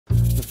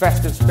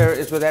festive spirit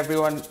is with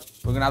everyone.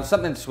 We're going to have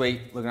something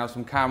sweet. We're going to have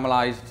some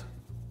caramelised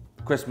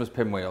Christmas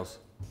pinwheels.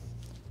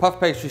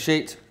 Puff pastry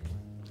sheet.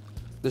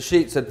 The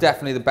sheets are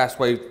definitely the best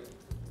way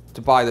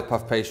to buy the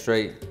puff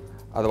pastry.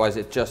 Otherwise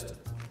it just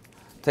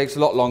takes a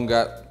lot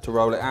longer to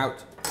roll it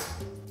out.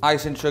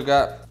 Icing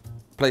sugar.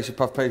 Place your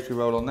puff pastry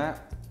roll on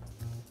there.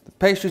 The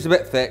pastry's a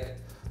bit thick,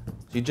 so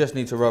you just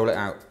need to roll it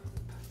out.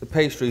 The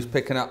pastry's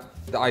picking up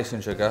the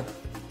icing sugar,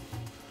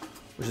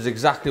 which is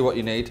exactly what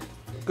you need.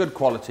 Good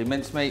quality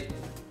mincemeat,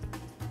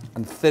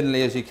 and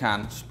thinly as you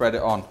can, spread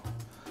it on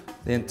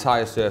the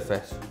entire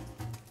surface.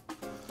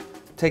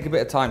 Take a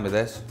bit of time with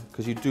this,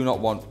 because you do not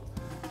want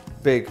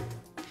big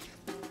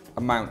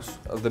amounts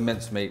of the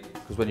mincemeat,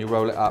 because when you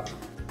roll it up,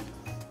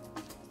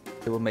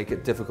 it will make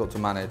it difficult to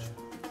manage.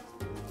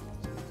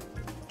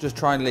 Just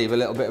try and leave a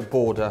little bit of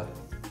border.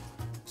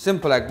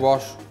 Simple egg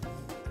wash,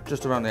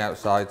 just around the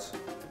outsides.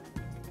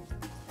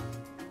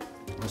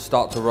 And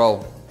start to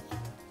roll.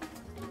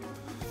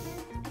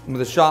 And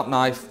with a sharp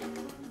knife,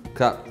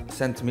 cut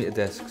centimetre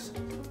discs,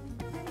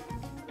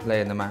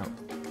 laying them out.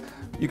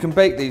 You can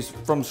bake these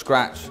from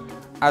scratch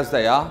as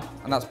they are,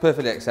 and that's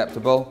perfectly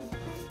acceptable.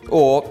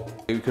 Or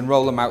you can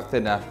roll them out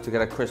thinner to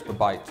get a crisper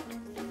bite.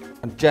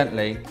 And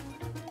gently,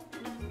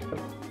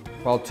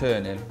 while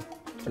turning,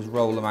 just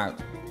roll them out.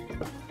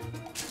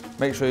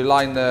 Make sure you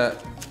line a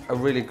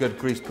really good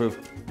grease-proof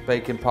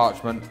baking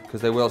parchment, because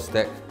they will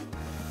stick.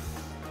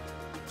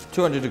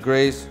 200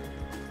 degrees,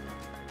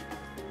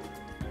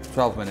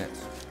 12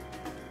 minutes.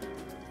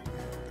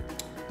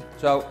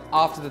 So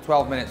after the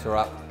 12 minutes are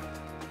up,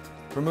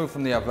 remove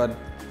from the oven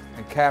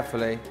and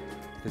carefully,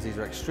 because these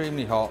are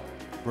extremely hot,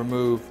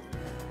 remove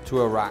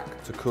to a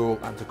rack to cool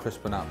and to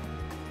crispen up.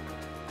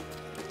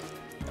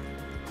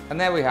 And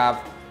there we have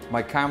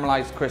my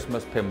caramelised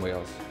Christmas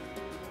pinwheels.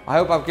 I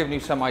hope I've given you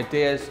some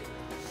ideas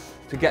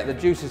to get the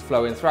juices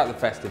flowing throughout the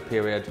festive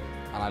period,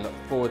 and I look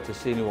forward to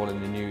seeing you all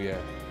in the new year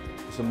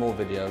for some more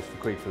videos for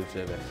Creek Food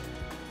Service.